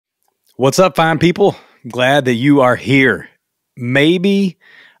What's up, fine people? Glad that you are here. Maybe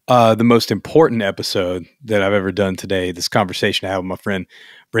the most important episode that I've ever done today, this conversation I had with my friend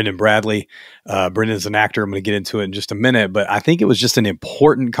Brendan Bradley. Brendan's an actor. I'm going to get into it in just a minute, but I think it was just an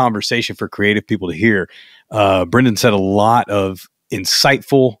important conversation for creative people to hear. Brendan said a lot of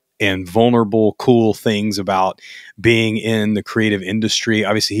insightful and vulnerable, cool things about being in the creative industry.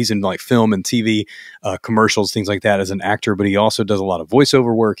 Obviously, he's in like film and TV, commercials, things like that as an actor, but he also does a lot of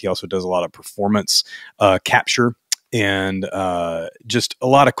voiceover work. He also does a lot of performance capture and just a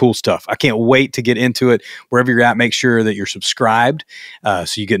lot of cool stuff. I can't wait to get into it. Wherever you're at, make sure that you're subscribed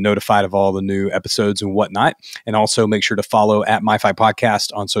so you get notified of all the new episodes and whatnot. And also make sure to follow at MyFi Podcast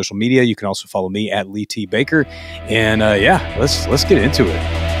on social media. You can also follow me at Lee T. Baker. And yeah, let's get into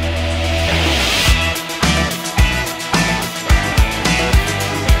it.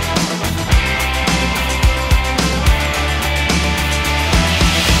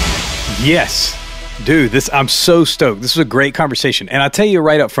 Yes, dude, I'm so stoked. This was a great conversation. And I'll tell you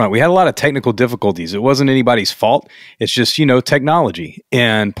right up front, we had a lot of technical difficulties. It wasn't anybody's fault. It's just, technology.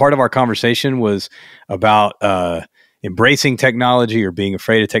 And part of our conversation was about embracing technology or being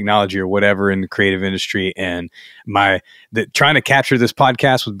afraid of technology or whatever in the creative industry. And trying to capture this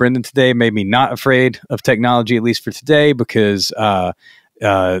podcast with Brendan today made me not afraid of technology, at least for today, because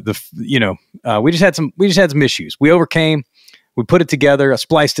we just had some issues. We overcame. We put it together, I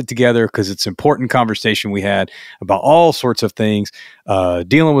spliced it together because it's an important conversation we had about all sorts of things,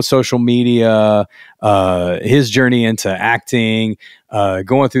 dealing with social media, his journey into acting,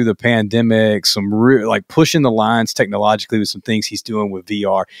 going through the pandemic, like pushing the lines technologically with some things he's doing with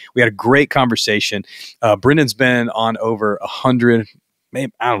VR. We had a great conversation. Brendan's been on over 100,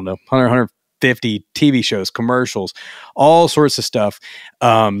 maybe, I don't know, 150 TV shows, commercials, all sorts of stuff.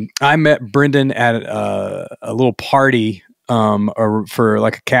 I met Brendan at a little party or for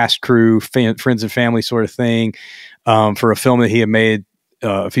like a cast crew, friends and family sort of thing, for a film that he had made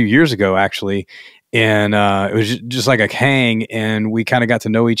a few years ago, actually. And it was just like a hang, and we kind of got to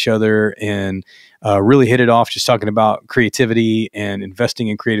know each other and really hit it off, just talking about creativity and investing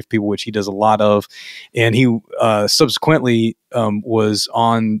in creative people, which he does a lot of. And he subsequently was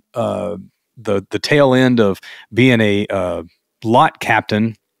on the tail end of being a lot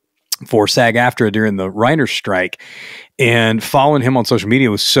captain for SAG-AFTRA during the writer's strike, and following him on social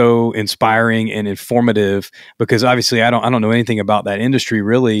media was so inspiring and informative because obviously I don't know anything about that industry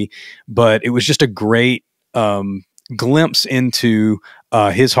really, but it was just a great glimpse into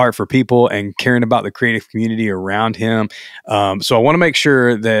his heart for people and caring about the creative community around him. So I want to make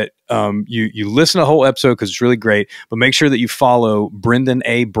sure that you listen to the whole episode because it's really great, but make sure that you follow Brendan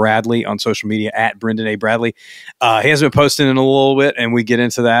A. Bradley on social media at Brendan A. Bradley. He hasn't been posting in a little bit, and we get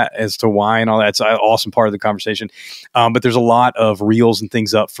into that as to why and all that. It's an awesome part of the conversation. But there's a lot of reels and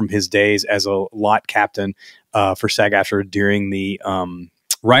things up from his days as a lot captain for SAG-AFTRA during the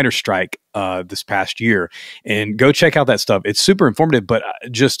writer strike this past year, and go check out that stuff. It's super informative, but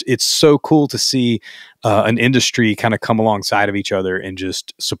it's so cool to see an industry kind of come alongside of each other and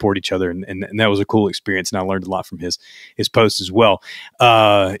just support each other. And that was a cool experience. And I learned a lot from his posts as well.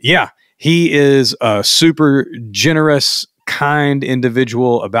 Yeah, he is a super generous, kind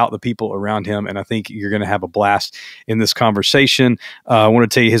individual about the people around him. And I think you're going to have a blast in this conversation. I want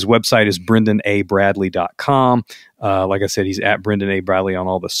to tell you his website is brendanabradley.com. Like I said, he's at Brendan A. Bradley on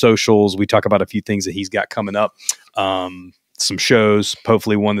all the socials. We talk about a few things that he's got coming up, some shows,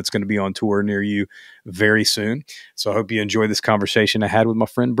 hopefully one that's going to be on tour near you very soon. So I hope you enjoy this conversation I had with my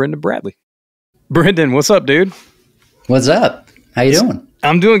friend Brendan Bradley. Brendan, what's up, dude? What's up? How you doing?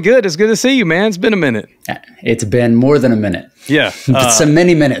 I'm doing good. It's good to see you, man. It's been a minute. It's been more than a minute. Yeah. Some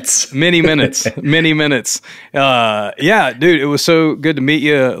many minutes. Many minutes. Many minutes. Yeah, dude, it was so good to meet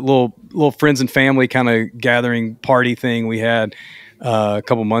you. A little friends and family kind of gathering party thing we had a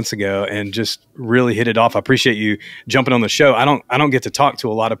couple months ago, and just really hit it off. I appreciate you jumping on the show. I don't get to talk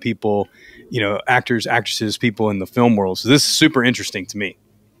to a lot of people, actors, actresses, people in the film world. So this is super interesting to me.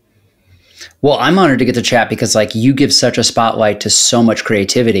 Well, I'm honored to get to chat because you give such a spotlight to so much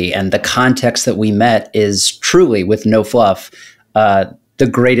creativity, and the context that we met is truly, with no fluff, the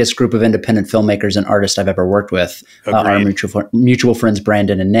greatest group of independent filmmakers and artists I've ever worked with. Our mutual friends,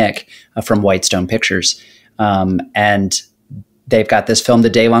 Brandon and Nick from Whitestone Pictures. And they've got this film, The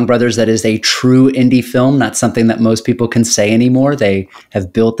Daylong Brothers, that is a true indie film, not something that most people can say anymore. They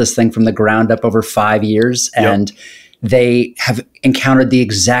have built this thing from the ground up over 5 years, and they have encountered the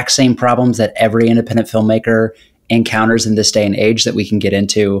exact same problems that every independent filmmaker encounters in this day and age that we can get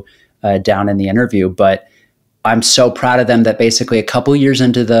into down in the interview. But I'm so proud of them that basically a couple years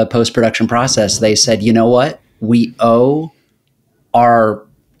into the post-production process, they said, you know what? We owe our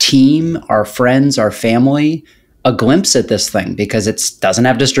team, our friends, our family, a glimpse at this thing, because it doesn't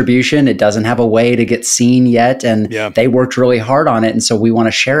have distribution. It doesn't have a way to get seen yet. And they worked really hard on it. And so we want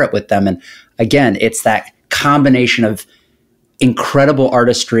to share it with them. And again, it's that combination of incredible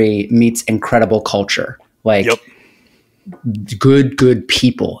artistry meets incredible culture. Like good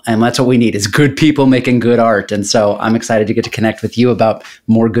people. And that's what we need, is good people making good art. And so I'm excited to get to connect with you about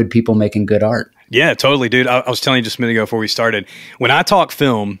more good people making good art. Yeah, totally, dude. I was telling you just a minute ago before we started, when I talk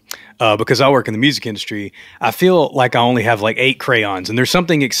film, because I work in the music industry, I feel like I only have like 8 crayons. And there's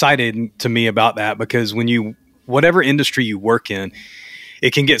something exciting to me about that, because whatever industry you work in,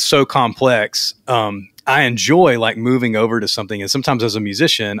 it can get so complex. I enjoy like moving over to something. And sometimes as a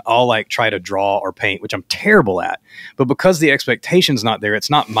musician, I'll like try to draw or paint, which I'm terrible at. But because the expectation's not there, it's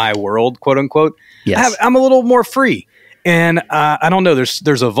not my world, quote unquote. Yes. I'm a little more free. And I don't know,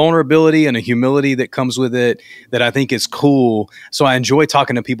 there's a vulnerability and a humility that comes with it that I think is cool. So I enjoy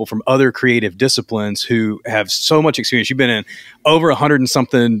talking to people from other creative disciplines who have so much experience. You've been in over 100 and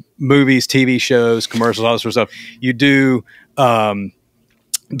something movies, TV shows, commercials, all this sort of stuff. You do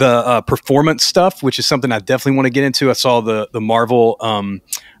the performance stuff, which is something I definitely want to get into. I saw the Marvel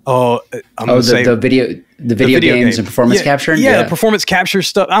the video games and performance capture. Yeah, the performance capture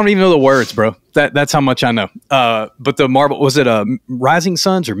stuff. I don't even know the words, bro. That's how much I know. But the Marvel, was it Rising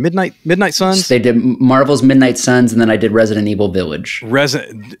Suns or Midnight Suns? They did Marvel's Midnight Suns, and then I did Resident Evil Village.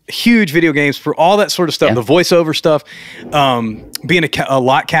 Huge video games for all that sort of stuff. The voiceover stuff. Being a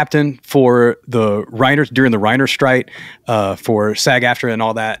lot captain for the writers during the writer strike for SAG-AFTRA and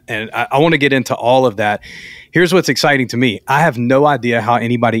all that. And I want to get into all of that. Here's what's exciting to me. I have no idea how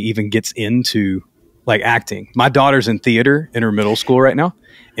anybody even gets into like acting. My daughter's in theater in her middle school right now,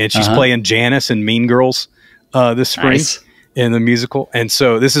 and she's playing Janice in Mean Girls this spring in the musical. And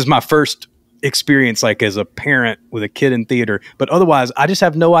so this is my first experience like as a parent with a kid in theater. But otherwise, I just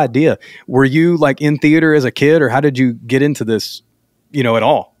have no idea. Were you like in theater as a kid, or how did you get into this, at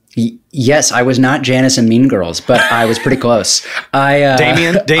all? Yes, I was not Janice in Mean Girls, but I was pretty close.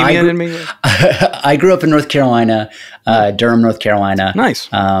 Damien in Mean Girls? I grew up in North Carolina, Durham, North Carolina. Nice.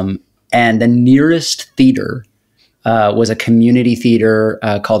 And the nearest theater was a community theater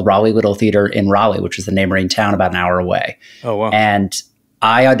called Raleigh Little Theater in Raleigh, which is the neighboring town about an hour away. Oh, wow. And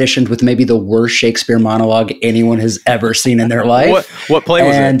I auditioned with maybe the worst Shakespeare monologue anyone has ever seen in their life. What play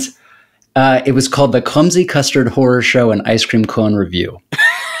was it? And it was called The Clumsy Custard Horror Show and Ice Cream Cone Review.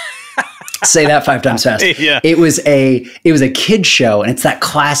 Say that 5 times fast. Yeah. It was a kid show, and it's that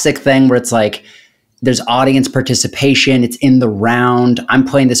classic thing where it's like there's audience participation. It's in the round. I'm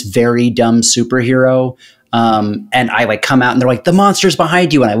playing this very dumb superhero. And I like come out and they're like, the monster's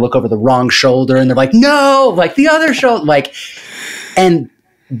behind you. And I look over the wrong shoulder and they're like, no, like the other shoulder. Like, and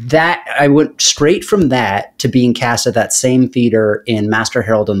that I went straight from that to being cast at that same theater in Master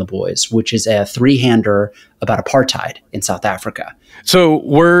Harold and the Boys, which is a 3-hander about apartheid in South Africa. So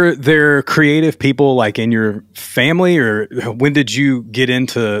were there creative people like in your family, or when did you get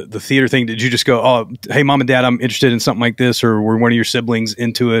into the theater thing? Did you just go, oh, hey, mom and dad, I'm interested in something like this? Or were one of your siblings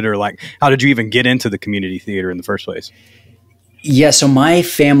into it? Or like, how did you even get into the community theater in the first place? Yeah, so my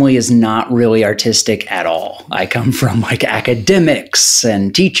family is not really artistic at all. I come from like academics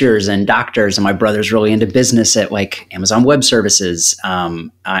and teachers and doctors, and my brother's really into business at like Amazon Web Services.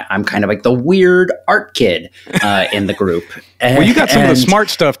 I'm kind of like the weird art kid in the group. Well, you got some of the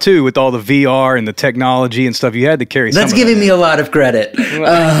smart stuff too, with all the VR and the technology and stuff. You had to carry some of that. That's giving me a lot of credit.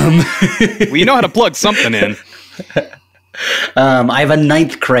 Well, you know how to plug something in. I have a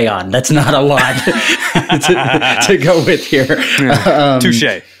 9th crayon. That's not a lot to go with here. Yeah.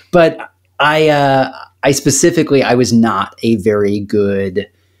 Touche. But I specifically, I was not a very good,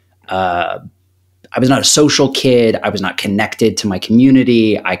 I was not a social kid. I was not connected to my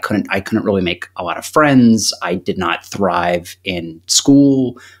community. I couldn't really make a lot of friends. I did not thrive in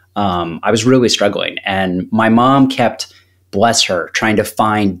school. I was really struggling. And my mom kept, bless her, trying to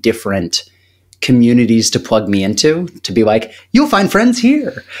find different communities to plug me into, to be like, you'll find friends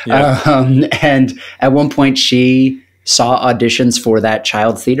here. Yeah. And at one point she saw auditions for that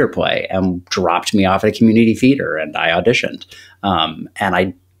child theater play and dropped me off at a community theater, and I auditioned. And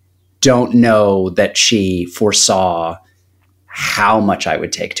I don't know that she foresaw how much I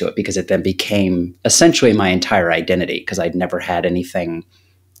would take to it, because it then became essentially my entire identity, because I'd never had anything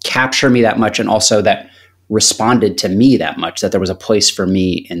capture me that much, and also that responded to me that much, that there was a place for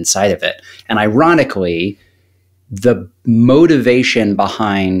me inside of it. And ironically, the motivation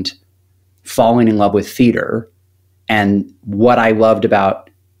behind falling in love with theater and what I loved about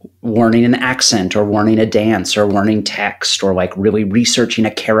learning an accent or learning a dance or learning text or like really researching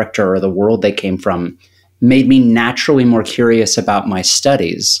a character or the world they came from made me naturally more curious about my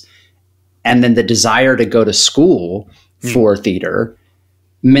studies. And then the desire to go to school for theater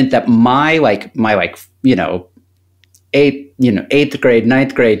meant that my eighth grade,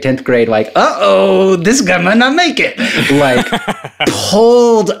 ninth grade, 10th grade, like, this guy might not make it.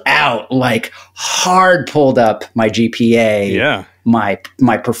 Like hard pulled up my GPA. Yeah.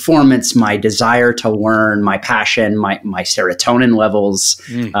 My performance, my desire to learn, my passion, my serotonin levels,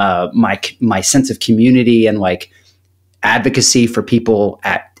 my sense of community and like advocacy for people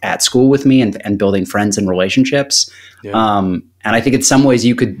at school with me and building friends and relationships. Yeah. And I think in some ways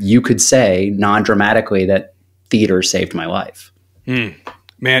you could say non-dramatically that theater saved my life.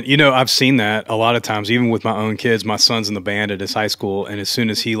 Man, I've seen that a lot of times, even with my own kids. My son's in the band at his high school. And as soon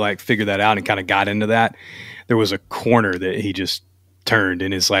as he like figured that out and kind of got into that, there was a corner that he just turned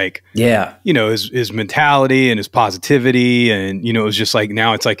in his like, his mentality and his positivity. And, it was just like,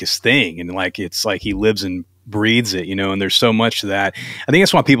 now it's like his thing. And like, it's like he lives and breathes it, and there's so much to that. I think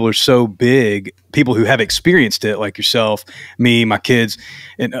that's why people are so big, people who have experienced it, like yourself, me, my kids,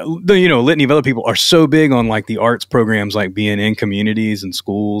 and litany of other people are so big on like the arts programs, like being in communities and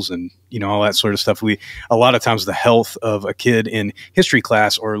schools and all that sort of stuff. A lot of times the health of a kid in history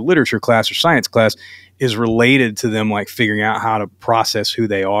class or literature class or science class is related to them like figuring out how to process who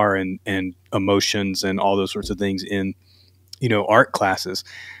they are and emotions and all those sorts of things in art classes.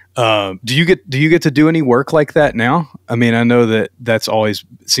 Do you get to do any work like that now? I mean, I know that's always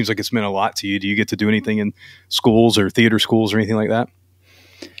seems like it's meant a lot to you. Do you get to do anything in schools or theater schools or anything like that?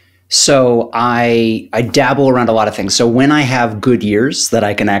 So I dabble around a lot of things. So when I have good years that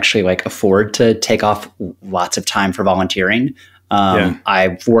I can actually like afford to take off lots of time for volunteering,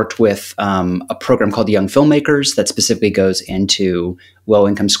 I've worked with a program called Young Filmmakers that specifically goes into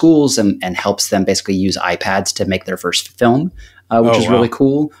low-income schools and helps them basically use iPads to make their first film, which is really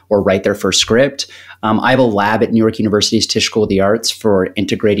cool, or write their first script. I have a lab at New York University's Tisch School of the Arts for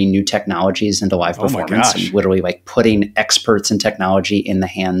integrating new technologies into live performance and literally like putting experts in technology in the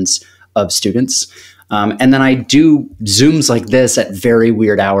hands of students. And then I do Zooms like this at very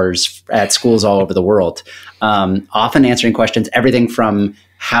weird hours at schools all over the world, often answering questions, everything from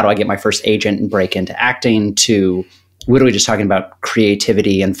how do I get my first agent and break into acting to literally just talking about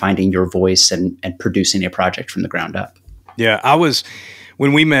creativity and finding your voice and producing a project from the ground up. Yeah,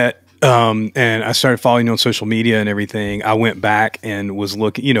 when we met and I started following you on social media and everything, I went back and was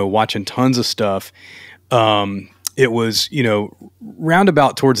looking, watching tons of stuff. It was,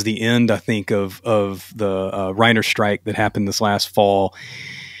 roundabout towards the end, I think, of the writer strike that happened this last fall.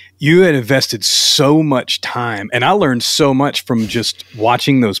 You had invested so much time, and I learned so much from just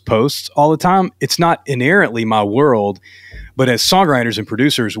watching those posts all the time. It's not inherently my world, but as songwriters and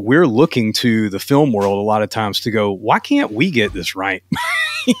producers, we're looking to the film world a lot of times to go, why can't we get this right?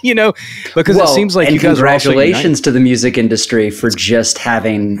 Because it seems like you guys are also congratulations to the music industry for just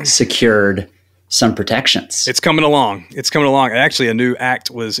having secured some protections. It's coming along. Actually, a new act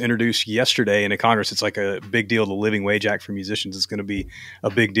was introduced yesterday in a Congress. It's like a big deal. The Living Wage Act for musicians is going to be a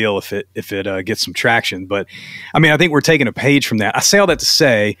big deal if it gets some traction. But I mean, I think we're taking a page from that. I say all that to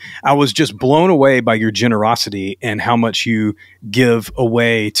say, I was just blown away by your generosity and how much you give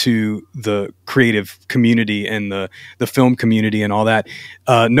away to the creative community and the film community and all that.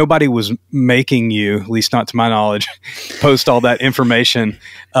 Nobody was making you, at least not to my knowledge, post all that information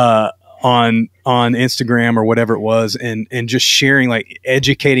on Instagram or whatever it was, and just sharing, like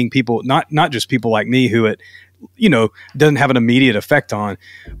educating people, not just people like me who it, doesn't have an immediate effect on,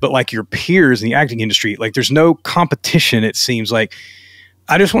 but like your peers in the acting industry. Like there's no competition, it seems like.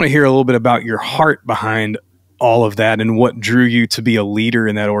 I just want to hear a little bit about your heart behind all of that and what drew you to be a leader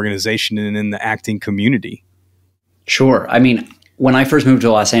in that organization and in the acting community. Sure. I mean, when I first moved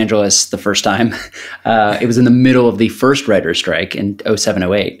to Los Angeles the first time, it was in the middle of the first writer's strike in 07,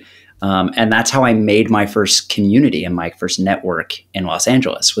 08. And that's how I made my first community and my first network in Los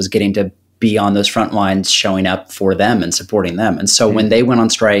Angeles, was getting to be on those front lines, showing up for them and supporting them. And so when they went on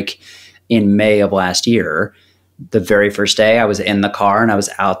strike in May of last year, the very first day I was in the car and I was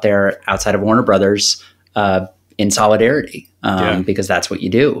out there outside of Warner Brothers in solidarity because that's what you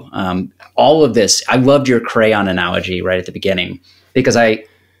do. All of this, I loved your crayon analogy right at the beginning, because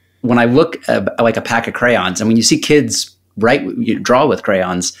when I look like a pack of crayons, and when you see kids draw with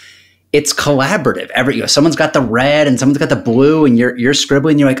crayons, it's collaborative. Someone's got the red and someone's got the blue, and you're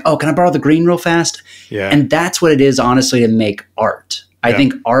scribbling. You're like, oh, can I borrow the green real fast? Yeah. And that's what it is, honestly, to make art. I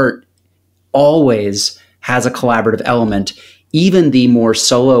think art always has a collaborative element. Even the more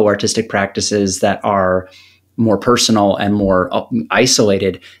solo artistic practices that are more personal and more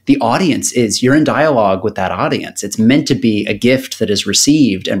isolated, the audience is, you're in dialogue with that audience. It's meant to be a gift that is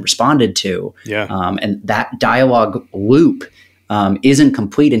received and responded to. Yeah. And that dialogue loop isn't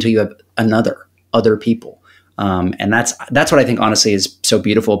complete until you have other people. And that's what I think honestly is so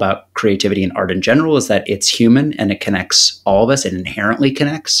beautiful about creativity and art in general, is that it's human and it connects all of us. It inherently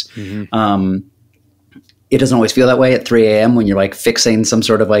connects. It doesn't always feel that way at 3 a.m. when you're like fixing some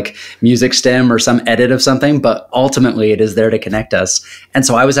sort of like music stem or some edit of something, but ultimately it is there to connect us. And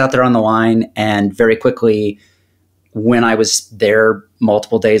so I was out there on the line, and very quickly, when I was there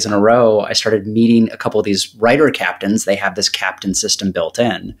multiple days in a row, I started meeting a couple of these writer captains. They have this captain system built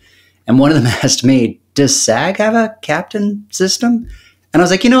in. And one of them asked me, does SAG have a captain system? And I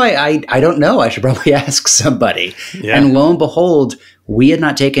was like, I don't know. I should probably ask somebody. Yeah. And lo and behold, we had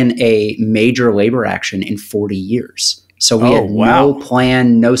not taken a major labor action in 40 years. So we had no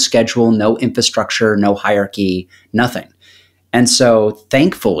plan, no schedule, no infrastructure, no hierarchy, nothing. And so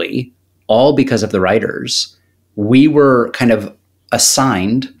thankfully, all because of the writers, we were kind of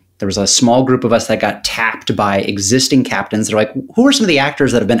assigned. There was a small group of us that got tapped by existing captains. They're like, who are some of the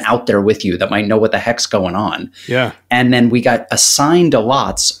actors that have been out there with you that might know what the heck's going on? Yeah. And then we got assigned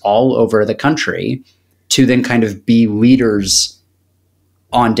lots all over the country to then kind of be leaders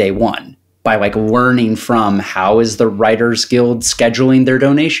on day one by like learning from how is the Writers Guild scheduling their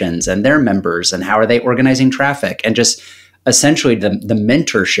donations and their members, and how are they organizing traffic, and just essentially the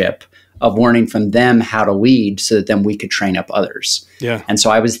mentorship of learning from them how to lead so that then we could train up others. Yeah. And so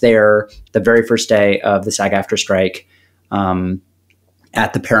I was there the very first day of the SAG-AFTRA strike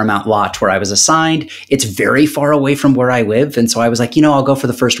at the Paramount lot where I was assigned. It's very far away from where I live. And so I was like, I'll go for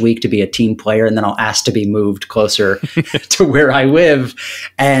the first week to be a team player, and then I'll ask to be moved closer to where I live.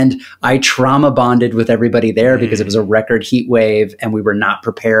 And I trauma bonded with everybody there because it was a record heat wave and we were not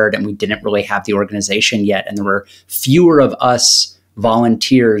prepared and we didn't really have the organization yet. And there were fewer of us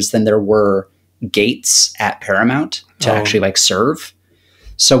volunteers than there were gates at Paramount to actually like serve.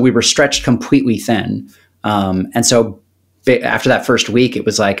 So we were stretched completely thin. And so after that first week, it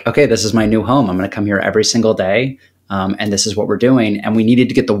was like, okay, this is my new home. I'm going to come here every single day. And this is what we're doing. And we needed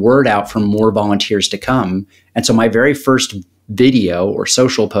to get the word out for more volunteers to come. And so my very first video or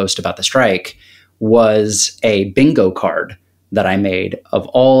social post about the strike was a bingo card that I made of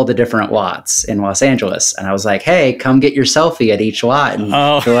all the different lots in Los Angeles. And I was like, hey, come get your selfie at each lot and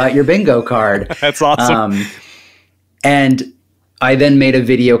fill out your bingo card. That's awesome. And I then made a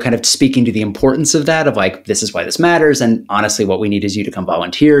video kind of speaking to the importance of that, of like, this is why this matters. And honestly, what we need is you to come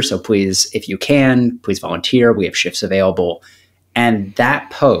volunteer. So please, if you can, please volunteer. We have shifts available. And that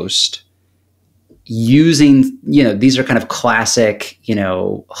post, using, these are kind of classic,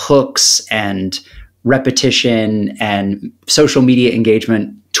 hooks and repetition and social media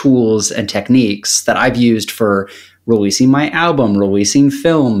engagement tools and techniques that I've used for releasing my album, releasing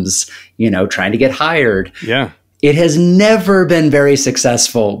films, trying to get hired. Yeah. It has never been very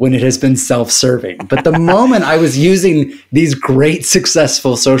successful when it has been self-serving. But the moment I was using these great,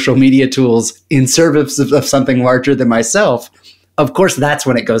 successful social media tools in service of something larger than myself, of course, that's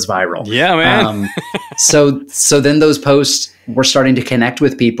when it goes viral. Yeah, man. So then those posts were starting to connect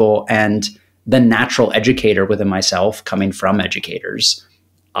with people, and the natural educator within myself, coming from educators,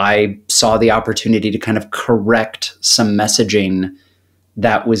 I saw the opportunity to kind of correct some messaging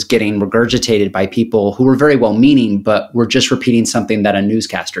that was getting regurgitated by people who were very well-meaning, but were just repeating something that a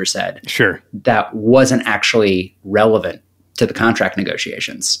newscaster said. Sure. That wasn't actually relevant to the contract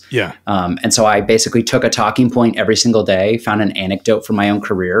negotiations. Yeah. And so I basically took a talking point every single day, found an anecdote from my own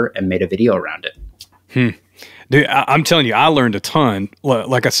career, and made a video around it. Dude, I'm telling you, I learned a ton.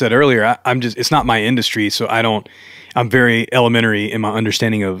 Like I said earlier, it's not my industry, so I'm very elementary in my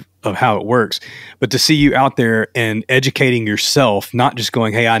understanding of how it works. But to see you out there and educating yourself, not just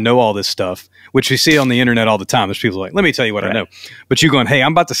going, hey, I know all this stuff, which we see on the internet all the time. There's people like, let me tell you what I know. But you going, hey,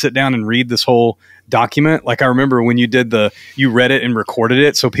 I'm about to sit down and read this whole document. Like I remember when you you read it and recorded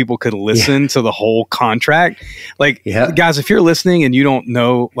it so people could listen to the whole contract. Like, guys, if you're listening and you don't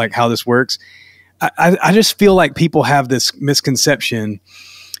know like how this works, I just feel like people have this misconception,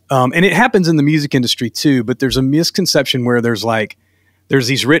 and it happens in the music industry too, but there's a misconception where there's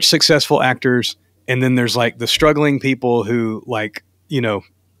these rich, successful actors, and then there's like the struggling people who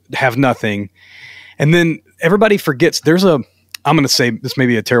have nothing. And then everybody forgets I'm going to say this may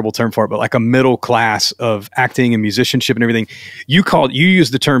be a terrible term for it, but like a middle class of acting and musicianship and everything. You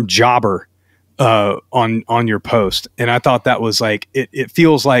used the term jobber on your post. And I thought that was like, it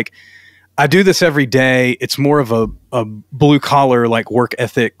feels like, I do this every day. It's more of a blue collar, like work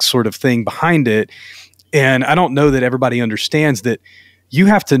ethic sort of thing behind it. And I don't know that everybody understands that you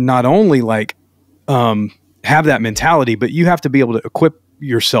have to not only have that mentality, but you have to be able to equip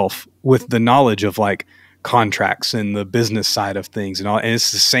yourself with the knowledge of like contracts and the business side of things and all. And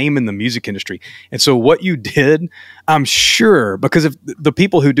it's the same in the music industry. And so what you did, I'm sure, because of the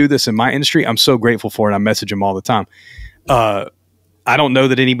people who do this in my industry, I'm so grateful for it. I message them all the time. I don't know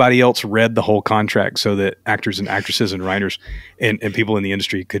that anybody else read the whole contract so that actors and actresses and writers and people in the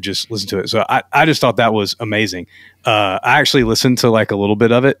industry could just listen to it. So I just thought that was amazing. I actually listened to like a little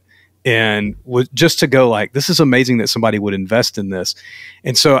bit of it, and just to go like, this is amazing that somebody would invest in this.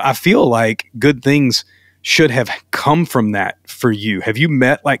 And so I feel like good things should have come from that for you. Have you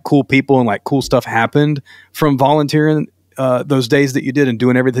met like cool people and like cool stuff happened from volunteering those days that you did and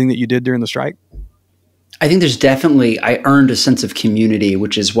doing everything that you did during the strike? I think there's definitely, I earned a sense of community,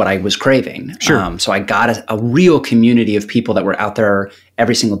 which is what I was craving. Sure. So I got a real community of people that were out there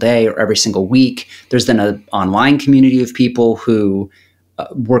every single day or every single week. There's then an online community of people who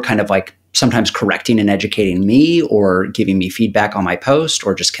were kind of like sometimes correcting and educating me or giving me feedback on my post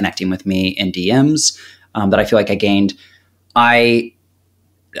or just connecting with me in DMs that I feel like I gained.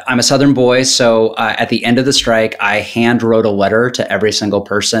 I'm a Southern boy, so at the end of the strike, I hand wrote a letter to every single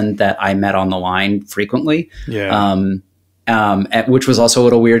person that I met on the line frequently. Yeah. Which was also a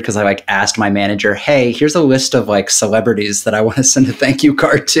little weird because I like asked my manager, "Hey, here's a list of like celebrities that I want to send a thank you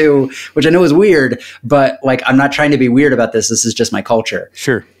card to," which I know is weird, but like I'm not trying to be weird about this. This is just my culture.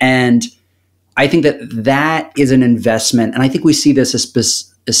 Sure. And I think that is an investment, and I think we see this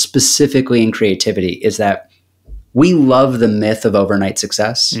as specifically in creativity, is that we love the myth of overnight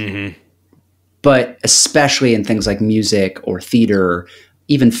success, but especially in things like music or theater,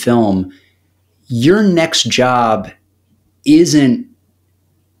 even film, your next job isn't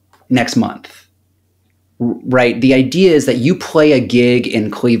next month, right? The idea is that you play a gig in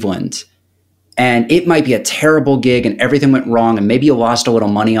Cleveland and it might be a terrible gig and everything went wrong and maybe you lost a little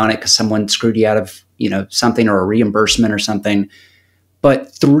money on it because someone screwed you out of, something or a reimbursement or something.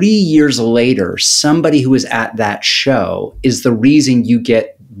 But 3 years later, somebody who was at that show is the reason you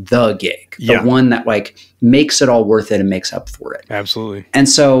get the gig, the one that like makes it all worth it and makes up for it. Absolutely. And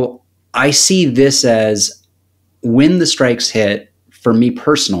so I see this as when the strikes hit, for me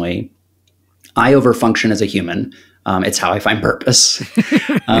personally, I overfunction as a human. It's how I find purpose.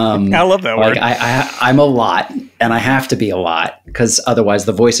 I love that word. I'm a lot, and I have to be a lot because otherwise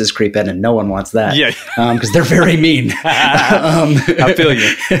the voices creep in, and no one wants that. Yeah, because they're very mean. I feel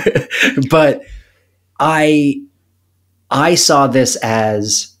you. But I saw this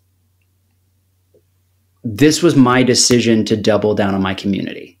as this was my decision to double down on my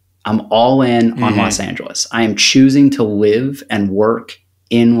community. I'm all in on Los Angeles. I am choosing to live and work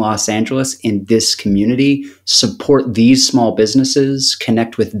in Los Angeles, in this community, support these small businesses,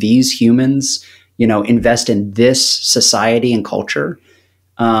 connect with these humans, invest in this society and culture.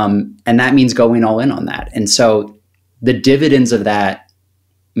 And that means going all in on that. And so the dividends of that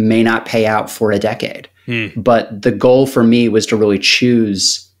may not pay out for a decade. But the goal for me was to really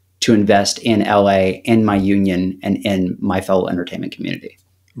choose to invest in LA, in my union, and in my fellow entertainment community.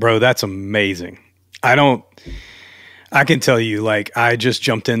 Bro, that's amazing. I can tell you, like, I just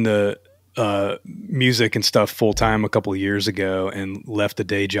jumped into music and stuff full time a couple of years ago and left the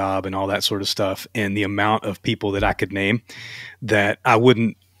day job and all that sort of stuff. And the amount of people that I could name that I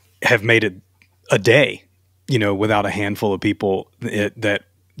wouldn't have made it a day, without a handful of people that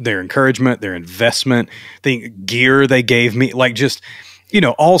their encouragement, their investment, the gear they gave me, like just,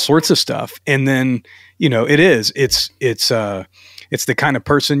 all sorts of stuff. And then, it's the kind of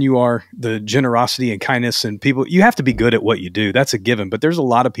person you are, the generosity and kindness and people. You have to be good at what you do. That's a given. But there's a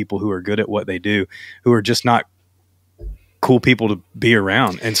lot of people who are good at what they do who are just not cool people to be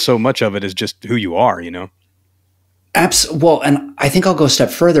around. And so much of it is just who you are, Absolutely. Well, and I think I'll go a step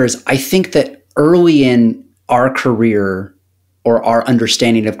further is I think that early in our career or our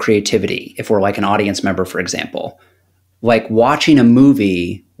understanding of creativity, if we're like an audience member, for example, like watching a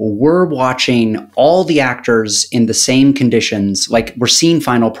movie, we're watching all the actors in the same conditions, like we're seeing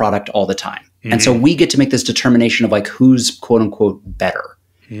final product all the time. And so we get to make this determination of like who's quote unquote better.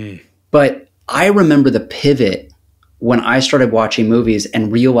 But I remember the pivot when I started watching movies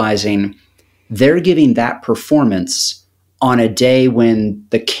and realizing they're giving that performance on a day when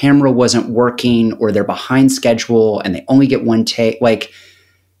the camera wasn't working or they're behind schedule and they only get one take. Like,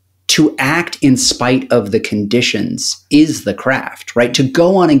 to act in spite of the conditions is the craft, right? To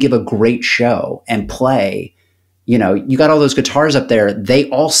go on and give a great show and play, you got all those guitars up there. They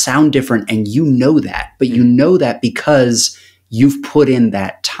all sound different and you know that, but you know that because you've put in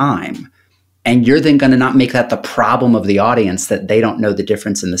that time. And you're then going to not make that the problem of the audience that they don't know the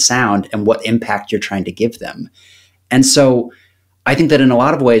difference in the sound and what impact you're trying to give them. And so I think that in a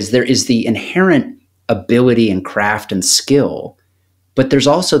lot of ways, there is the inherent ability and craft and skill, but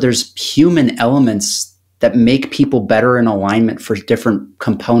there's human elements that make people better in alignment for different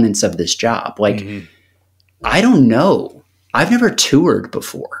components of this job. Like, I don't know. I've never toured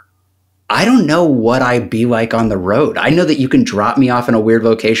before. I don't know what I'd be like on the road. I know that you can drop me off in a weird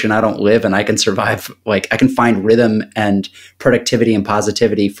location I don't live, and I can survive. Like, I can find rhythm and productivity and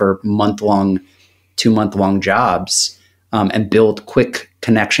positivity for 2-month-long jobs, and build quick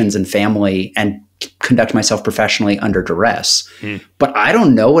connections and family and conduct myself professionally under duress. But I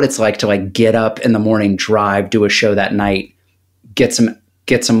don't know what it's like to like get up in the morning, drive, do a show that night, get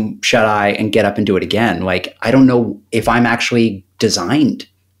some shut eye, and get up and do it again. Like, I don't know if I'm actually designed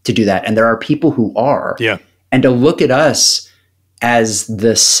to do that. And there are people who are. Yeah. And to look at us as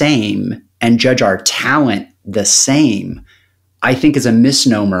the same and judge our talent the same, I think is a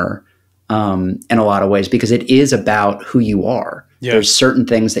misnomer in a lot of ways, because it is about who you are. Yeah. There's certain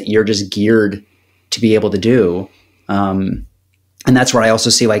things that you're just geared to be able to do. And that's where I also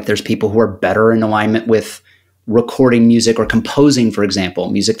see like there's people who are better in alignment with recording music or composing, for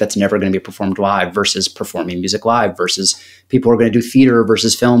example, music that's never going to be performed live versus performing music live, versus people who are going to do theater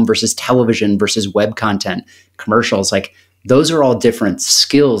versus film versus television versus web content, commercials. Like, those are all different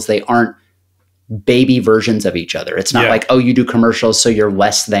skills. They aren't baby versions of each other. It's not like, oh, you do commercials, so you're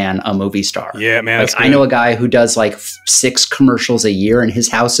less than a movie star. Yeah, man. Like, I know a guy who does like 6 commercials a year, and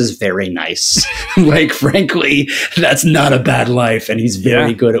his house is very nice. Like, frankly, that's not a bad life, and he's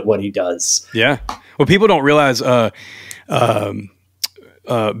very good at what he does. Yeah. Well, people don't realize Barry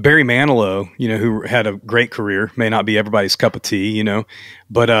Manilow, who had a great career, may not be everybody's cup of tea,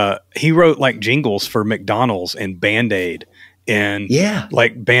 but he wrote like jingles for McDonald's and Band-Aid. And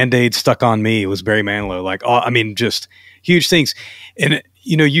like Band-Aid Stuck on Me was Barry Manilow. Like, I mean, just huge things. And,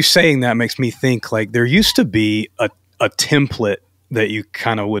 you saying that makes me think like there used to be a template that you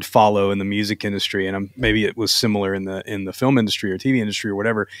kind of would follow in the music industry. And maybe it was similar in the film industry or TV industry or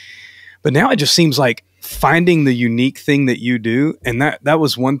whatever. But now it just seems like finding the unique thing that you do. And that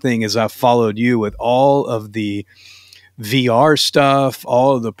was one thing, as I followed you with all of the VR stuff,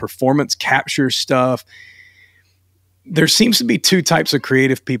 all of the performance capture stuff. There seems to be 2 types of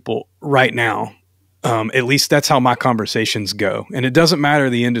creative people right now. At least that's how my conversations go. And it doesn't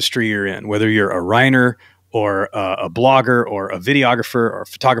matter the industry you're in, whether you're a writer or a blogger or a videographer or a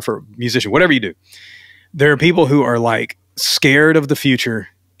photographer, musician, whatever you do. There are people who are like scared of the future.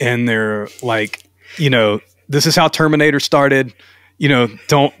 And they're like, this is how Terminator started,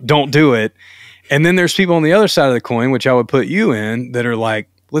 don't do it. And then there's people on the other side of the coin, which I would put you in, that are like,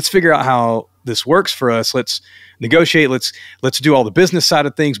 let's figure out how this works for us. Let's negotiate. Let's do all the business side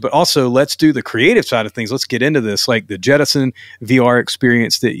of things, but also let's do the creative side of things. Let's get into this, like the Jettison VR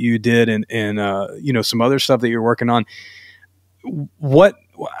experience that you did and some other stuff that you're working on. I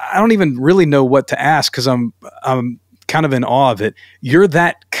don't even really know what to ask, because I'm kind of in awe of it. You're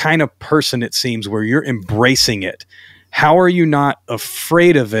that kind of person, it seems, where you're embracing it. How are you not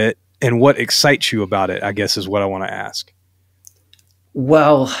afraid of it, and what excites you about it, I guess, is what I want to ask.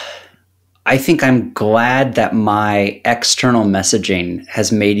 Well, I think I'm glad that my external messaging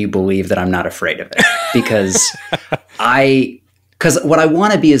has made you believe that I'm not afraid of it, because what I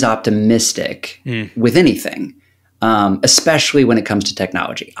want to be is optimistic with anything, especially when it comes to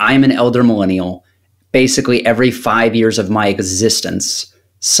technology. I'm an elder millennial. Basically, every 5 years of my existence,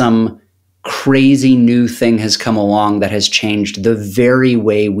 some crazy new thing has come along that has changed the very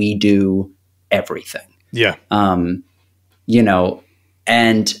way we do everything. Yeah.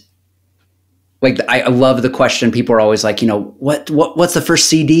 And like, I love the question. People are always like, what's the first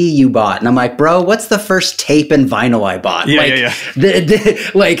CD you bought? And I'm like, bro, what's the first tape and vinyl I bought? Yeah, I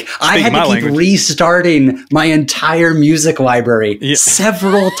had to keep restarting my entire music library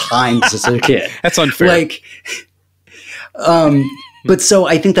several times as a kid. That's unfair. But so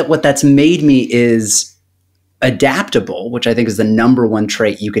I think that what that's made me is adaptable, which I think is the #1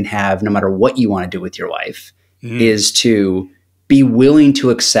 trait you can have no matter what you want to do with your life, is to be willing to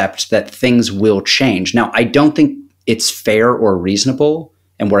accept that things will change. Now, I don't think it's fair or reasonable,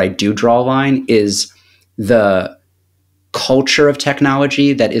 and where I do draw a line is the culture of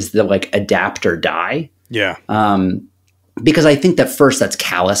technology that is the like adapt or die. Yeah. Because I think that first, that's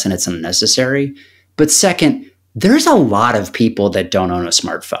callous and it's unnecessary. But second, there's a lot of people that don't own a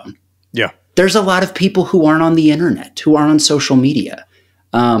smartphone. Yeah. There's a lot of people who aren't on the internet, who aren't on social media.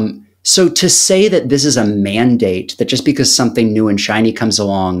 So to say that this is a mandate, that just because something new and shiny comes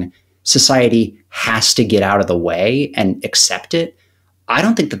along, society has to get out of the way and accept it, I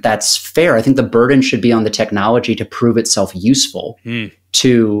don't think that that's fair. I think the burden should be on the technology to prove itself useful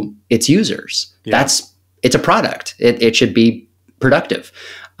to its users. Yeah. It's a product. It should be productive.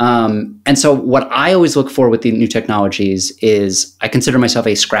 And so what I always look for with the new technologies is I consider myself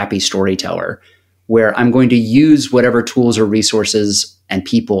a scrappy storyteller, where I'm going to use whatever tools or resources and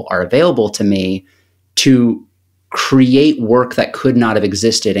people are available to me to create work that could not have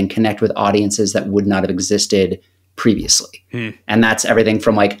existed and connect with audiences that would not have existed previously. And that's everything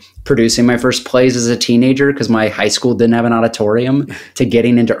from like producing my first plays as a teenager because my high school didn't have an auditorium, to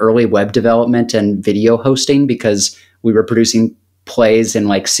getting into early web development and video hosting because we were producing plays in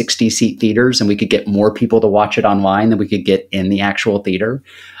like 60-seat theaters and we could get more people to watch it online than we could get in the actual theater.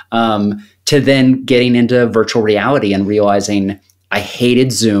 To then getting into virtual reality and realizing I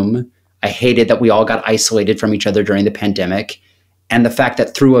hated Zoom. I hated that we all got isolated from each other during the pandemic. And the fact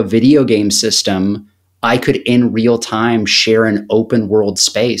that through a video game system, I could in real time share an open world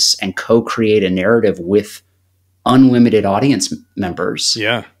space and co-create a narrative with unlimited audience members.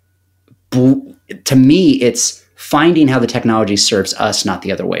 Yeah. To me, it's finding how the technology serves us, not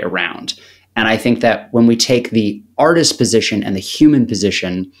the other way around. And I think that when we take the artist position and the human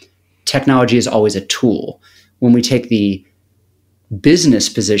position, technology is always a tool. When we take the business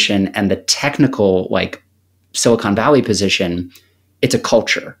position and the technical, like Silicon Valley position, it's a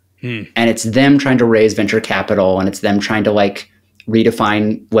culture. And it's them trying to raise venture capital, and it's them trying to like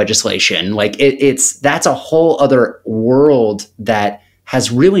redefine legislation. Like that's a whole other world that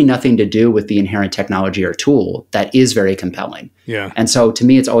has really nothing to do with the inherent technology or tool that is very compelling. Yeah. And so to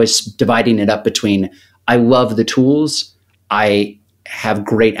me, it's always dividing it up between, I love the tools, I have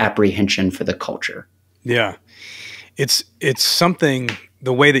great apprehension for the culture. Yeah. It's something,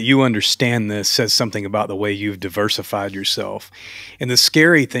 the way that you understand this says something about the way you've diversified yourself. And the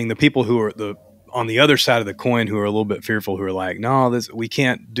scary thing, the people who are on the other side of the coin who are a little bit fearful, who are like, no, we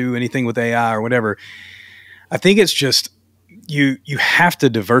can't do anything with AI or whatever. I think it's just, you have to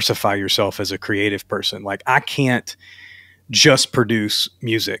diversify yourself as a creative person. Like, I can't just produce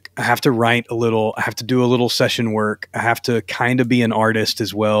music. I have to write a little, I have to do a little session work. I have to kind of be an artist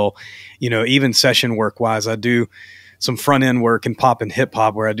as well. You know, even session work wise, I do some front end work in pop and hip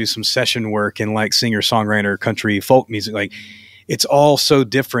hop where I do some session work in like singer songwriter, country, folk music. Like, it's all so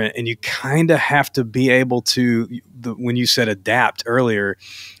different. And you kind of have to be able to, when you said adapt earlier,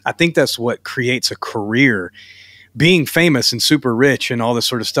 I think that's what creates a career. Being famous and super rich and all this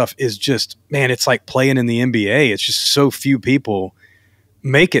sort of stuff is just, man, it's like playing in the NBA. It's just so few people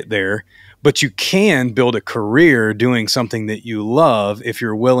make it there, but you can build a career doing something that you love if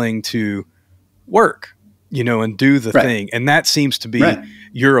you're willing to work, you know, and do the thing. And that seems to be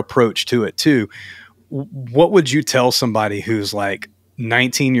your approach to it too. What would you tell somebody who's like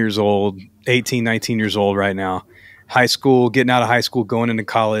 19 years old, 18, 19 years old right now, high school, getting out of high school, going into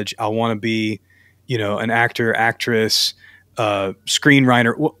college? I want to be, you know, an actor, actress,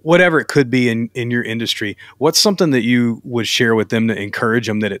 screenwriter, whatever it could be in your industry. What's something that you would share with them to encourage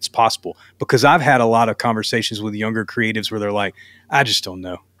them that it's possible? Because I've had a lot of conversations with younger creatives where they're like, I just don't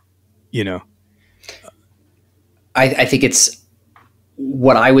know, you know? I think it's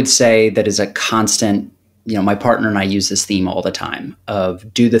what I would say that is a constant, you know, my partner and I use this theme all the time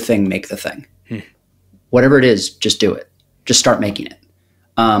of do the thing, make the thing. Whatever it is, just do it. Just start making it.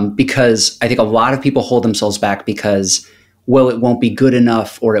 Because I think a lot of people hold themselves back because, well, it won't be good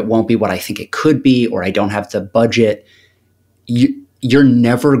enough, or it won't be what I think it could be, or I don't have the budget. You're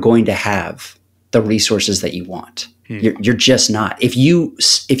never going to have the resources that you want. You're just not. If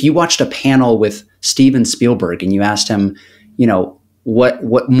you watched a panel with Steven Spielberg and you asked him, you know,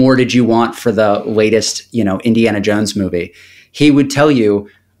 what more did you want for the latest, you know, Indiana Jones movie? He would tell you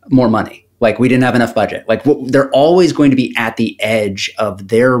more money. Like, we didn't have enough budget. Like, they're always going to be at the edge of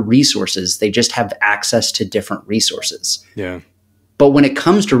their resources. They just have access to different resources. Yeah. But when it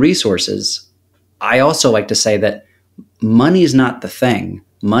comes to resources, I also like to say that money is not the thing.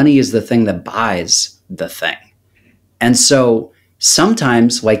 Money is the thing that buys the thing. And so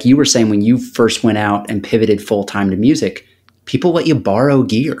sometimes, like you were saying, when you first went out and pivoted full-time to music, people let you borrow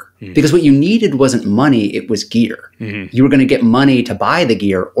gear because what you needed wasn't money, it was gear. You were going to get money to buy the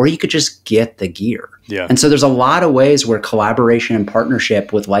gear, or you could just get the gear. Yeah. And so there's a lot of ways where collaboration and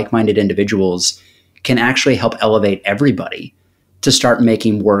partnership with like-minded individuals can actually help elevate everybody to start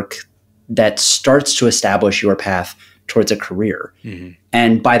making work that starts to establish your path towards a career.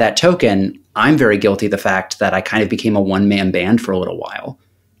 And by that token, I'm very guilty of the fact that I kind of became a one-man band for a little while.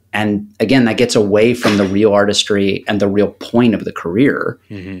 And again, that gets away from the real artistry and the real point of the career.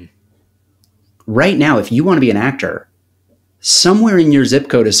 Right now, if you want to be an actor, somewhere in your zip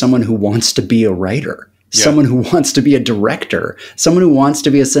code is someone who wants to be a writer, someone who wants to be a director, someone who wants to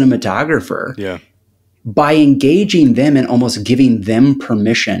be a cinematographer. By engaging them and almost giving them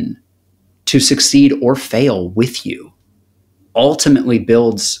permission to succeed or fail with you, ultimately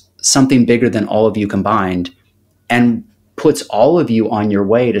builds something bigger than all of you combined and puts all of you on your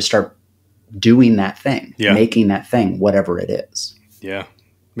way to start doing that thing, making that thing, whatever it is. Yeah,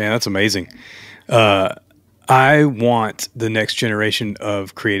 man, that's amazing. I want the next generation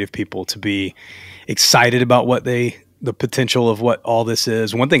of creative people to be excited about the potential of what all this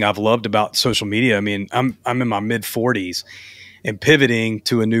is. One thing I've loved about social media, I mean, I'm in my mid 40s, and pivoting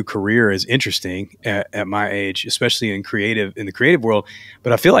to a new career is interesting at my age, especially in the creative world.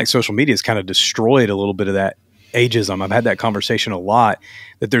 But I feel like social media has kind of destroyed a little bit of that ageism. I've had that conversation a lot,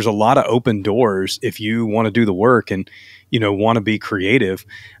 that there's a lot of open doors if you want to do the work and, want to be creative.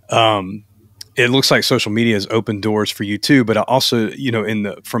 It looks like social media has opened doors for you too, but also,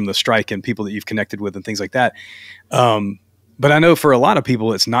 from the strike and people that you've connected with and things like that. But I know for a lot of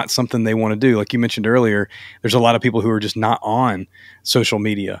people, it's not something they want to do. Like you mentioned earlier, there's a lot of people who are just not on social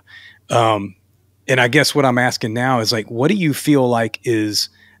media. And I guess what I'm asking now is, like, what do you feel like is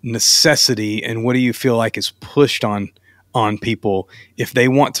necessity, and what do you feel like is pushed on people if they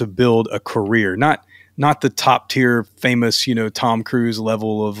want to build a career? Not the top tier famous, Tom Cruise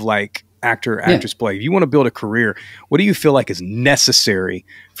level of like actress play. If you want to build a career, what do you feel like is necessary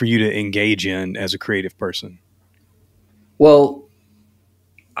for you to engage in as a creative person? Well,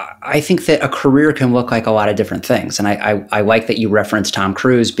 I think that a career can look like a lot of different things. And I like that you referenced Tom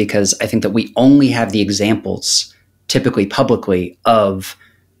Cruise, because I think that we only have the examples typically publicly of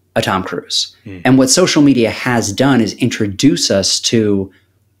a Tom Cruise. And what social media has done is introduce us to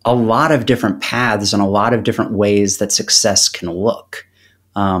a lot of different paths and a lot of different ways that success can look,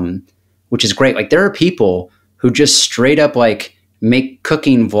 which is great. Like, there are people who just straight up like make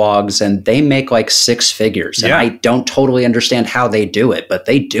cooking vlogs and they make like 6 figures. And I don't totally understand how they do it, but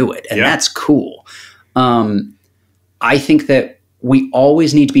they do it. And that's cool. I think that we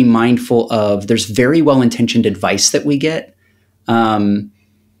always need to be mindful of, there's very well-intentioned advice that we get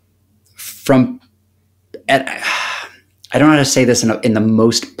I don't know how to say this in the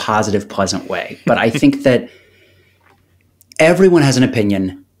most positive, pleasant way, but I think that everyone has an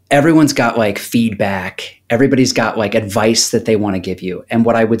opinion. Everyone's got like feedback. Everybody's got like advice that they want to give you. And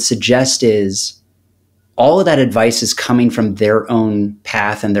what I would suggest is all of that advice is coming from their own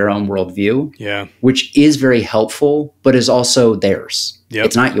path and their own worldview, which is very helpful, but is also theirs.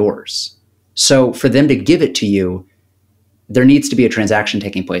 It's not yours. So for them to give it to you, there needs to be a transaction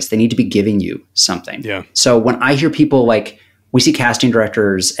taking place. They need to be giving you something. So when I hear people, like, we see casting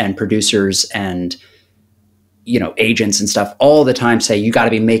directors and producers and agents and stuff all the time say, you got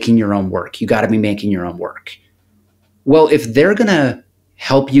to be making your own work. You got to be making your own work. Well, if they're going to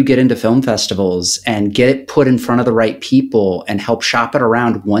help you get into film festivals and get it put in front of the right people and help shop it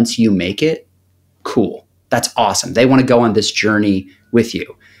around once you make it, cool. That's awesome. They want to go on this journey with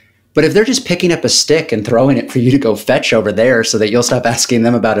you. But if they're just picking up a stick and throwing it for you to go fetch over there so that you'll stop asking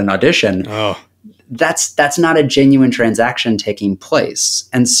them about an audition, that's not a genuine transaction taking place.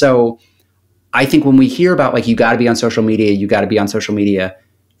 And so I think when we hear about, like, you got to be on social media,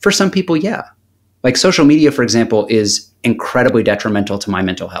 for some people, like, social media, for example, is incredibly detrimental to my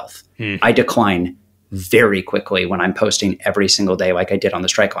mental health. I decline very quickly when I'm posting every single day like I did on the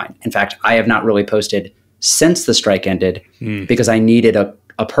strike line. In fact, I have not really posted since the strike ended because I needed a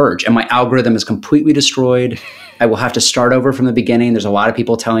purge, and my algorithm is completely destroyed. I will have to start over from the beginning. There's a lot of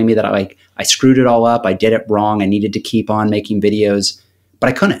people telling me that I screwed it all up. I did it wrong. I needed to keep on making videos, but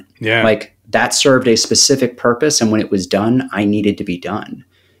I couldn't. Like, that served a specific purpose. And when it was done, I needed to be done.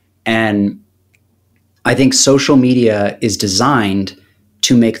 And I think social media is designed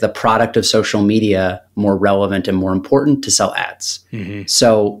to make the product of social media more relevant and more important to sell ads.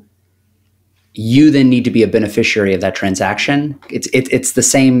 So you then need to be a beneficiary of that transaction. It's the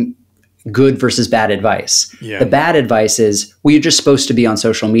same good versus bad advice. The bad advice is, well, you're just supposed to be on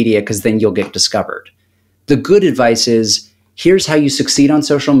social media because then you'll get discovered. The good advice is, here's how you succeed on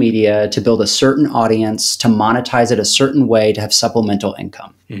social media to build a certain audience, to monetize it a certain way, to have supplemental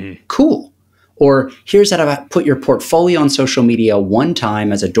income. Cool. Or here's how to put your portfolio on social media one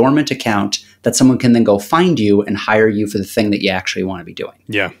time as a dormant account that someone can then go find you and hire you for the thing that you actually want to be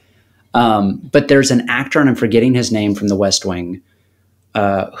doing. But there's an actor, and I'm forgetting his name, from The West Wing,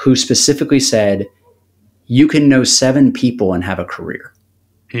 who specifically said, you can know 7 people and have a career.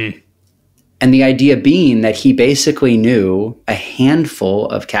 And the idea being that he basically knew a handful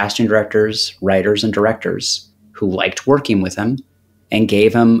of casting directors, writers, and directors who liked working with him and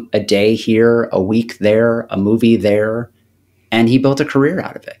gave him a day here, a week there, a movie there, and he built a career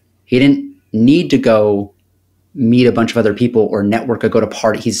out of it. He didn't need to go meet a bunch of other people or network or go to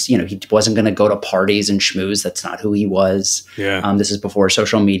parties. He wasn't going to go to parties and schmooze. That's not who he was. Yeah. This is before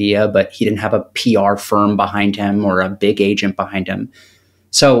social media, but he didn't have a PR firm behind him or a big agent behind him.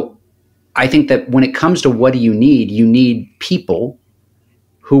 So I think that when it comes to what do you need people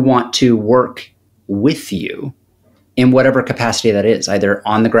who want to work with you in whatever capacity that is, either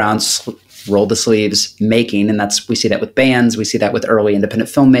on the ground, roll the sleeves, making, and we see that with bands, we see that with early independent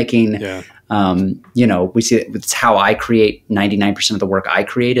filmmaking. Yeah. We see it's how I create 99% of the work I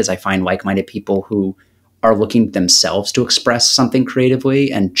create is I find like-minded people who are looking themselves to express something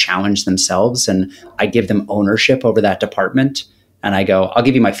creatively and challenge themselves. And I give them ownership over that department. And I go, I'll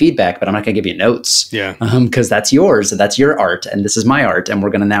give you my feedback, but I'm not going to give you notes. Yeah. Because that's yours. That's your art. And this is my art. And we're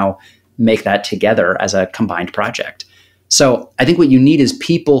going to now make that together as a combined project. So I think what you need is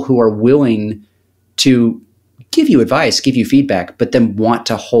people who are willing to give you advice, give you feedback, but then want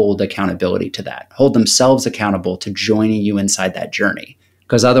to hold accountability to that, hold themselves accountable to joining you inside that journey.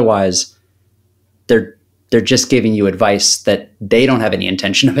 Because otherwise, they're just giving you advice that they don't have any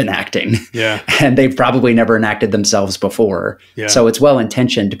intention of enacting. Yeah. And they've probably never enacted themselves before. Yeah. So it's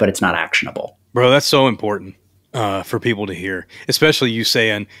well-intentioned, but it's not actionable. Bro, that's so important for people to hear, especially you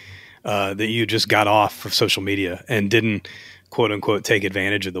saying that you just got off of social media and didn't, quote unquote, take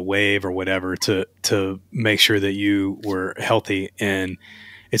advantage of the wave or whatever to make sure that you were healthy. And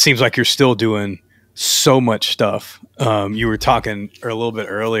it seems like you're still doing so much stuff. You were talking a little bit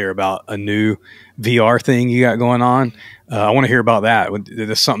earlier about a new VR thing you got going on. I want to hear about that. Is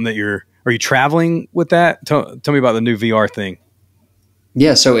this something that are you traveling with that? Tell me about the new VR thing.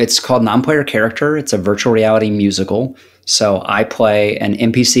 Yeah, so it's called Non-Player Character. It's a virtual reality musical. So I play an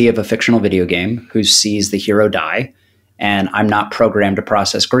NPC of a fictional video game who sees the hero die, and I'm not programmed to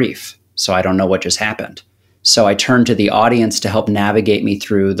process grief. So I don't know what just happened. So I turn to the audience to help navigate me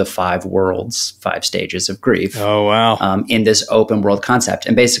through the 5 worlds, 5 stages of grief. Oh, wow. In this open world concept.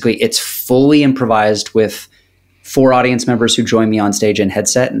 And basically it's fully improvised with 4 audience members who join me on stage in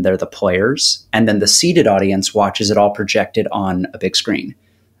headset, and they're the players. And then the seated audience watches it all projected on a big screen.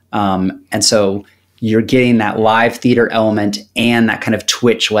 And so you're getting that live theater element and that kind of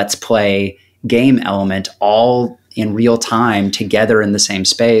Twitch Let's Play game element all in real time together in the same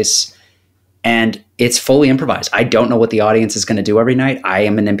space. And it's fully improvised. I don't know what the audience is going to do every night. I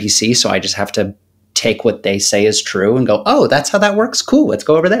am an NPC, so I just have to take what they say is true and go, oh, that's how that works? Cool, let's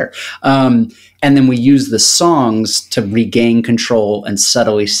go over there. And then we use the songs to regain control and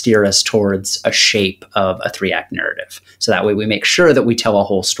subtly steer us towards a shape of a 3-act narrative. So that way we make sure that we tell a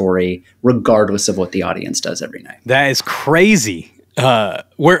whole story regardless of what the audience does every night. That is crazy.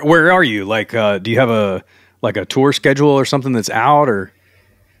 Where are you? Like, do you have a tour schedule or something that's out, or?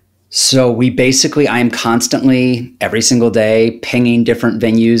 So I am constantly, every single day, pinging different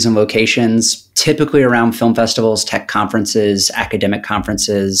venues and locations, typically around film festivals, tech conferences, academic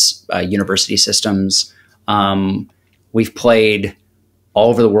conferences, university systems. We've played all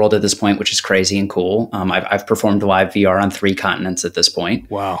over the world at this point, which is crazy and cool. I've performed live VR on 3 continents at this point.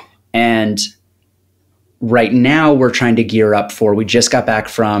 Wow. And right now we're trying to gear up we just got back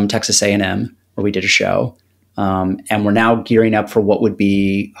from Texas A&M where we did a show. And we're now gearing up for what would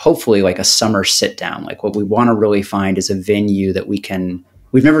be hopefully like a summer sit down. Like what we want to really find is a venue that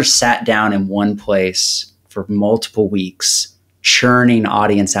we've never sat down in one place for multiple weeks, churning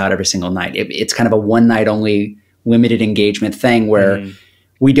audience out every single night. It's kind of a one night only limited engagement thing where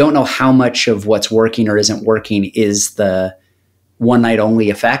we don't know how much of what's working or isn't working is the one night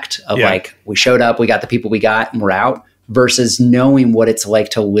only effect of like, we showed up, we got the people we got, and we're out. Versus knowing what it's like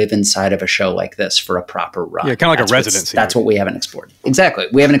to live inside of a show like this for a proper run. Yeah, kind of like a residency. That's what we haven't explored. Exactly.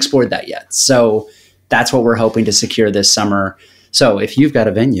 We haven't explored that yet. So that's what we're hoping to secure this summer. So if you've got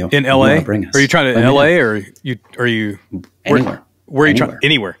a venue in LA, bring us. Are you trying to in LA or are you anywhere? Where are you trying?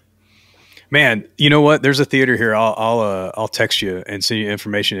 Anywhere. Man, you know what? There's a theater here. I'll text you and send you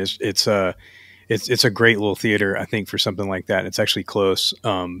information. It's a great little theater, I think, for something like that. It's actually close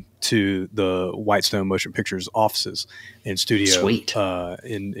to the Whitestone Motion Pictures offices and studio. Sweet.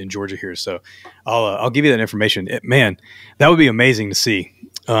 In Georgia here. So I'll give you that information. Man, that would be amazing to see,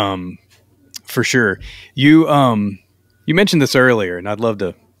 for sure. You mentioned this earlier, and I'd love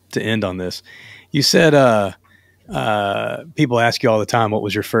to end on this. You said people ask you all the time, what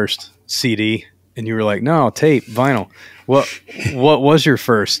was your first CD? And you were like, no, tape, vinyl. What was your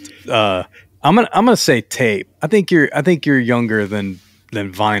first? I'm gonna say tape. I think you're younger than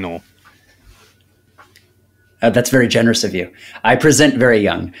vinyl. That's very generous of you. I present very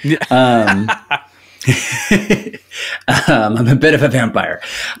young. I'm a bit of a vampire.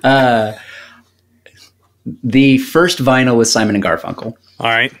 The first vinyl was Simon and Garfunkel. All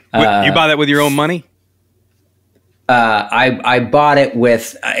right. You buy that with your own money? I bought it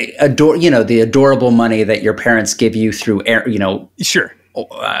with the adorable money that your parents give you through Sure.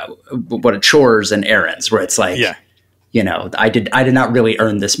 What chores and errands, where it's like, Yeah. I did not really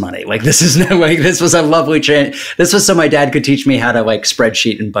earn this money. Like, this is like, this was a lovely change. This was so my dad could teach me how to like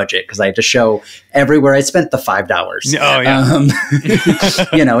spreadsheet and budget, because I had to show everywhere I spent the $5. Oh yeah.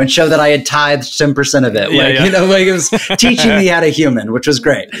 And show that I had tithed 10% of it. It was teaching me how to human, which was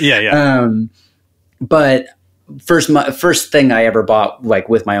great. Yeah, yeah. But first thing I ever bought, like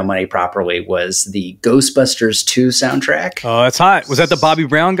with my own money properly, was the Ghostbusters 2 soundtrack. Oh, that's hot. Was that the Bobby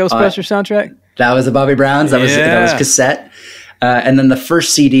Brown Ghostbusters soundtrack? That was the Bobby Browns. That was cassette. And then the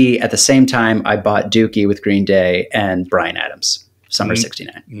first CD at the same time, I bought Dookie with Green Day and Bryan Adams, Summer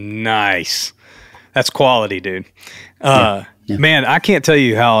 '69. Nice. That's quality, dude. Yeah. Man, I can't tell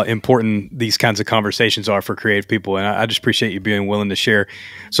you how important these kinds of conversations are for creative people. And I just appreciate you being willing to share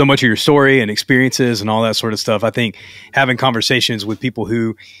so much of your story and experiences and all that sort of stuff. I think having conversations with people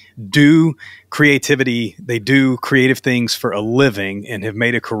who do creativity, they do creative things for a living and have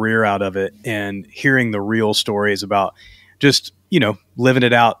made a career out of it, and hearing the real stories about just, living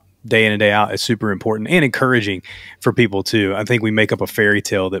it out day in and day out is super important and encouraging for people too. I think we make up a fairy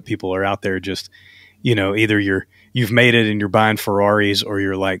tale that people are out there just, either you've made it and you're buying Ferraris, or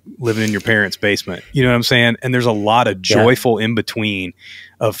you're like living in your parents' basement. You know what I'm saying? And there's a lot of joyful in between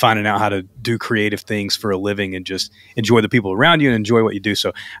of finding out how to do creative things for a living and just enjoy the people around you and enjoy what you do.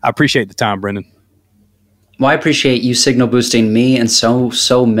 So I appreciate the time, Brendan. Well, I appreciate you signal boosting me and so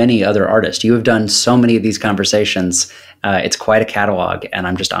many other artists. You have done so many of these conversations. It's quite a catalog, and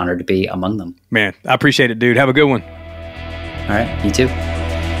I'm just honored to be among them. Man, I appreciate it, dude. Have a good one. All right. You too.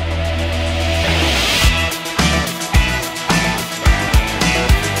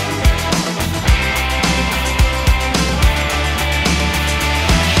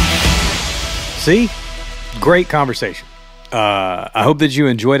 See? Great conversation. I hope that you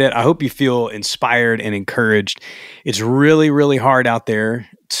enjoyed it. I hope you feel inspired and encouraged. It's really, really hard out there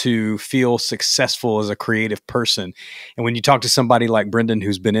to feel successful as a creative person. And when you talk to somebody like Brendan,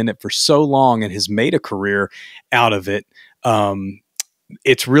 who's been in it for so long and has made a career out of it,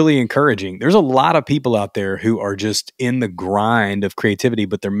 it's really encouraging. There's a lot of people out there who are just in the grind of creativity,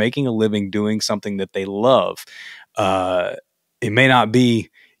 but they're making a living doing something that they love. It may not be,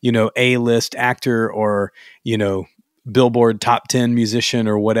 A-list actor or, Billboard top 10 musician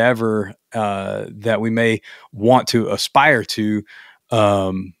or whatever that we may want to aspire to.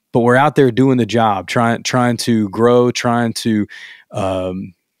 But we're out there doing the job, trying to grow, trying to,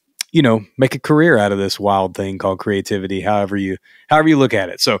 make a career out of this wild thing called creativity, however you look at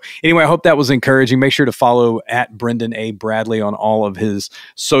it. So anyway, I hope that was encouraging. Make sure to follow at Brendan A. Bradley on all of his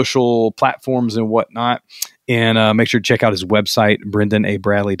social platforms and whatnot. And make sure to check out his website,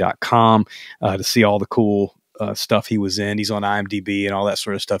 brendanabradley.com, to see all the cool stuff he was in. He's on IMDb and all that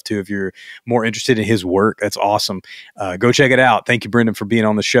sort of stuff too. If you're more interested in his work, that's awesome. Go check it out. Thank you, Brendan, for being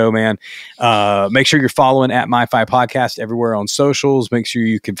on the show, man. Make sure you're following at MyFi Podcast everywhere on socials. Make sure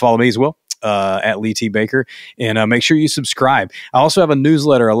you can follow me as well. At Lee T. Baker, and make sure you subscribe. I also have a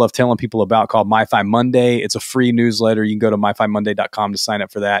newsletter I love telling people about called MyFi Monday. It's a free newsletter. You can go to myfimonday.com to sign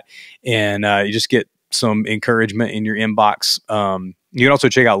up for that, and you just get some encouragement in your inbox. You can also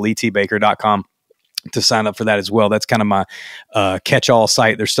check out leetbaker.com to sign up for that as well. That's kind of my catch-all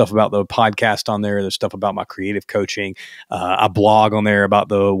site. There's stuff about the podcast on there. There's stuff about my creative coaching. I blog on there about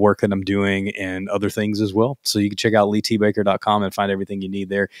the work that I'm doing and other things as well. So you can check out leetbaker.com and find everything you need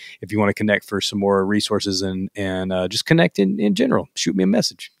there if you want to connect for some more resources and just connect in general. Shoot me a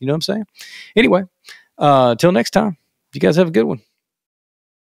message. You know what I'm saying? Anyway, till next time, you guys have a good one.